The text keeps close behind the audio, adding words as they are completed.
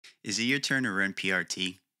Is it your turn to run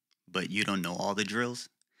PRT, but you don't know all the drills?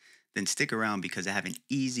 Then stick around because I have an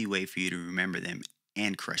easy way for you to remember them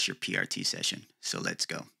and crush your PRT session. So let's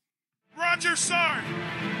go. Rogersarnt!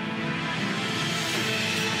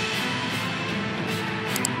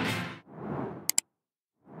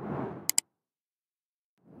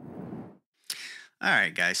 All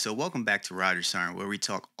right, guys. So welcome back to rogersarnt, where we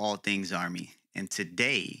talk all things Army. And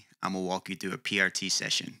today I'm gonna walk you through a PRT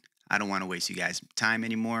session. I don't want to waste you guys' time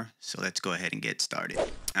anymore, so let's go ahead and get started. All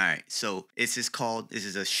right. So this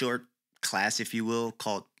is a short class, if you will,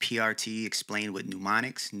 called PRT Explained with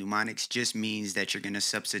Mnemonics. Mnemonics just means that you're gonna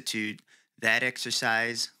substitute that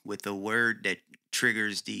exercise with a word that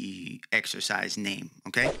triggers the exercise name.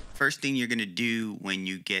 Okay. First thing you're gonna do when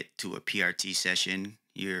you get to a PRT session,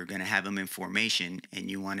 you're going to have them in formation,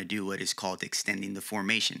 and you want to do what is called extending the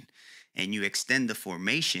formation. And you extend the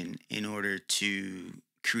formation in order to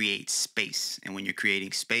create space. And when you're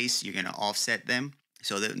creating space, you're going to offset them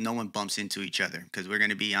so that no one bumps into each other, because we're going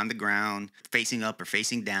to be on the ground facing up or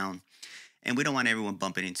facing down. And we don't want everyone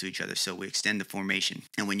bumping into each other, so we extend the formation.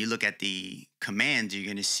 And when you look at the commands, you're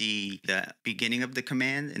going to see the beginning of the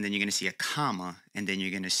command, and then you're going to see a comma, and then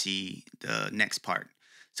you're going to see the next part.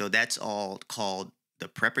 So that's all called the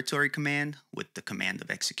preparatory command with the command of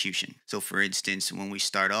execution. So for instance, when we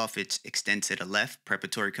start off, it's extend to the left,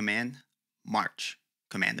 preparatory command, march,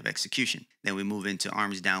 command of execution. Then we move into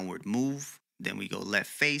arms downward, move. Then we go left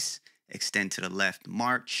face, extend to the left,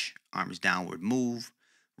 march, arms downward, move,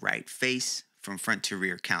 right face, from front to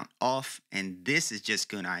rear, count off. And this is just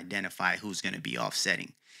going to identify who's going to be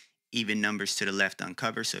offsetting. Even numbers to the left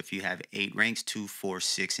uncover. So if you have 8 ranks, 2, 4,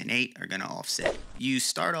 6, and 8 are going to offset. You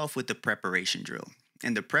start off with the preparation drill.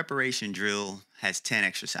 And the preparation drill has 10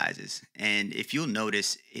 exercises. And if you'll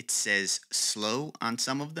notice, it says slow on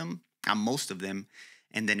some of them, on most of them,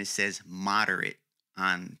 and then it says moderate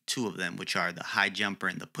on 2 of them, which are the high jumper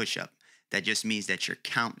and the push-up. That just means that your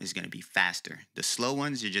count is going to be faster. The slow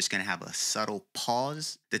ones, you're just going to have a subtle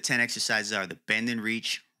pause. The 10 exercises are the bend and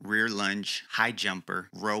reach, rear lunge, high jumper,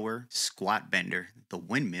 rower, squat bender, the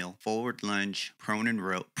windmill, forward lunge, prone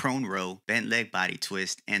row, bent leg body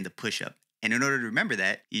twist, and the push-up. And in order to remember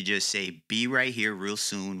that, you just say, be right here real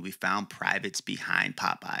soon. We found privates behind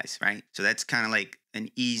Popeyes, right? So that's kind of like an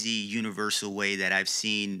easy, universal way that I've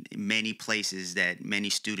seen many places that many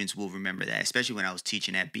students will remember that, especially when I was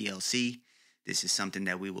teaching at BLC. This is something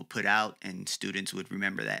that we will put out and students would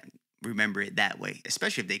remember it that way,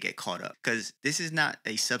 especially if they get caught up. Because this is not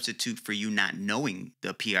a substitute for you not knowing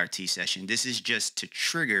the PRT session. This is just to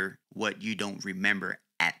trigger what you don't remember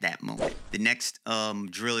at that moment. The next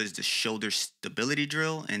drill is the shoulder stability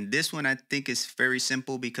drill. And this one I think is very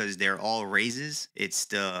simple because they're all raises. It's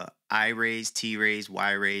the I raise, T raise,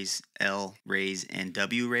 Y raise, L raise, and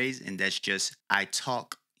W raise. And that's just I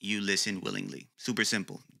talk, you listen willingly. Super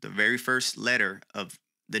simple. The very first letter of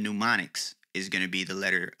the mnemonics is going to be the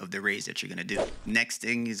letter of the raise that you're going to do. Next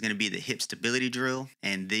thing is going to be the hip stability drill.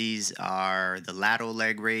 And these are the lateral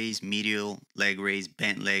leg raise, medial leg raise,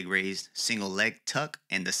 bent leg raise, single leg tuck,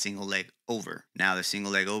 and the single leg over. Now, the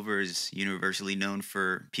single leg over is universally known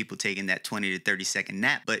for people taking that 20 to 30-second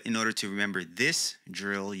nap. But in order to remember this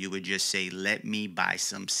drill, you would just say, let me buy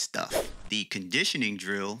some stuff. The conditioning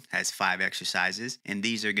drill has 5 exercises, and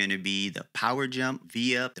these are going to be the power jump,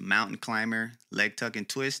 V-up, the mountain climber, leg tuck and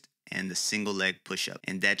twist, and the single leg push-up.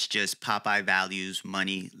 And that's just Popeye values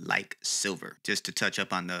money like silver. Just to touch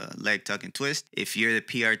up on the leg tuck and twist, if you're the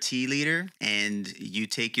PRT leader and you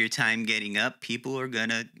take your time getting up, people are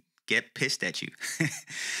gonna get pissed at you.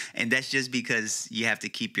 And that's just because you have to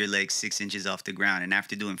keep your legs 6 inches off the ground. And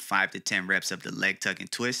after doing 5 to 10 reps of the leg tuck and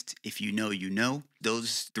twist, if you know, you know,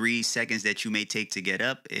 those 3 seconds that you may take to get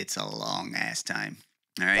up, it's a long ass time.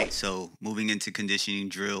 All right, so moving into conditioning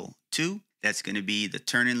drill 2, that's going to be the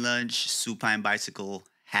turn and lunge, supine bicycle,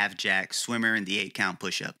 half jack, swimmer, and the 8-count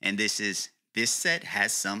push-up. And this set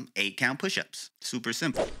has some 8-count push-ups. Super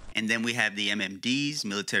simple. And then we have the MMDs,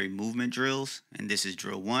 military movement drills. And this is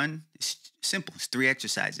drill 1. It's simple. It's 3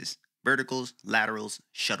 exercises: verticals, laterals,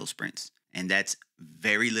 shuttle sprints. And that's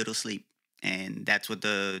very little sleep. And that's what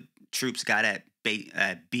the troops got at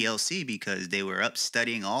BLC because they were up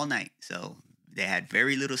studying all night. So they had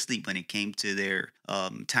very little sleep when it came to their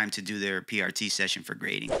time to do their PRT session for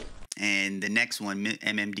grading. And the next one,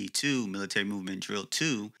 MMD2, Military Movement Drill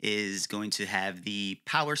 2, is going to have the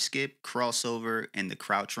power skip, crossover, and the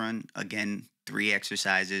crouch run. Again, 3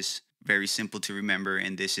 exercises, very simple to remember.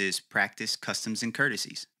 And this is practice, customs, and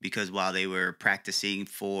courtesies. Because while they were practicing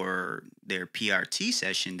for their PRT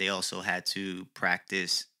session, they also had to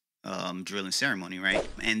practice drill and ceremony, right?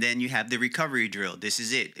 And then you have the recovery drill. This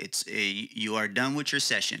is it. You are done with your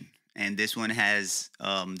session. And this one has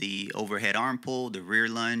the overhead arm pull, the rear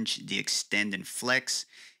lunge, the extend and flex.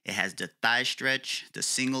 It has the thigh stretch, the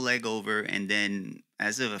single leg over, and then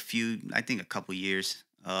as of I think a couple years,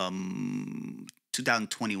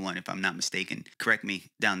 2021, if I'm not mistaken. Correct me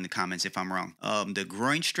down in the comments if I'm wrong. The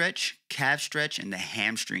groin stretch, calf stretch, and the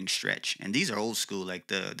hamstring stretch. And these are old school, like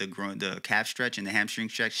the calf stretch and the hamstring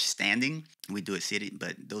stretch standing. We do it sitting,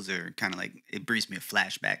 but those are kind of like, it brings me a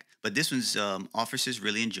flashback. But this one's officers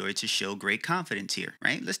really enjoy to show great confidence here,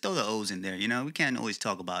 right? Let's throw the O's in there. We can't always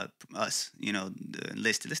talk about us, the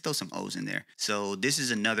list. Let's throw some O's in there. So this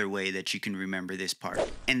is another way that you can remember this part.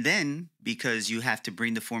 And then, because you have to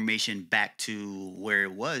bring the formation back to where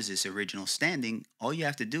it was, its original standing, all you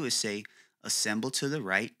have to do is say, assemble to the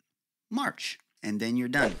right, march. And then you're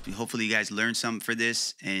done. Hopefully you guys learned something for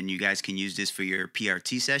this and you guys can use this for your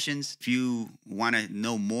PRT sessions. If you want to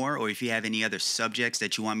know more or if you have any other subjects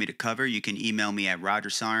that you want me to cover, you can email me at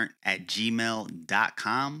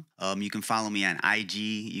rogersarnt@gmail.com. You can follow me on IG.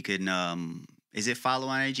 You can, is it follow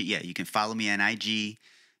on IG? Yeah, you can follow me on IG.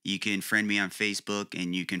 You can friend me on Facebook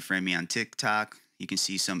and you can friend me on TikTok. You can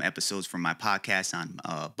see some episodes from my podcast on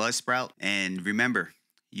Buzzsprout. And remember,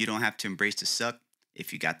 you don't have to embrace the suck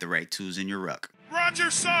if you got the right tools in your ruck.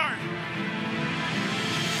 Rogersarnt!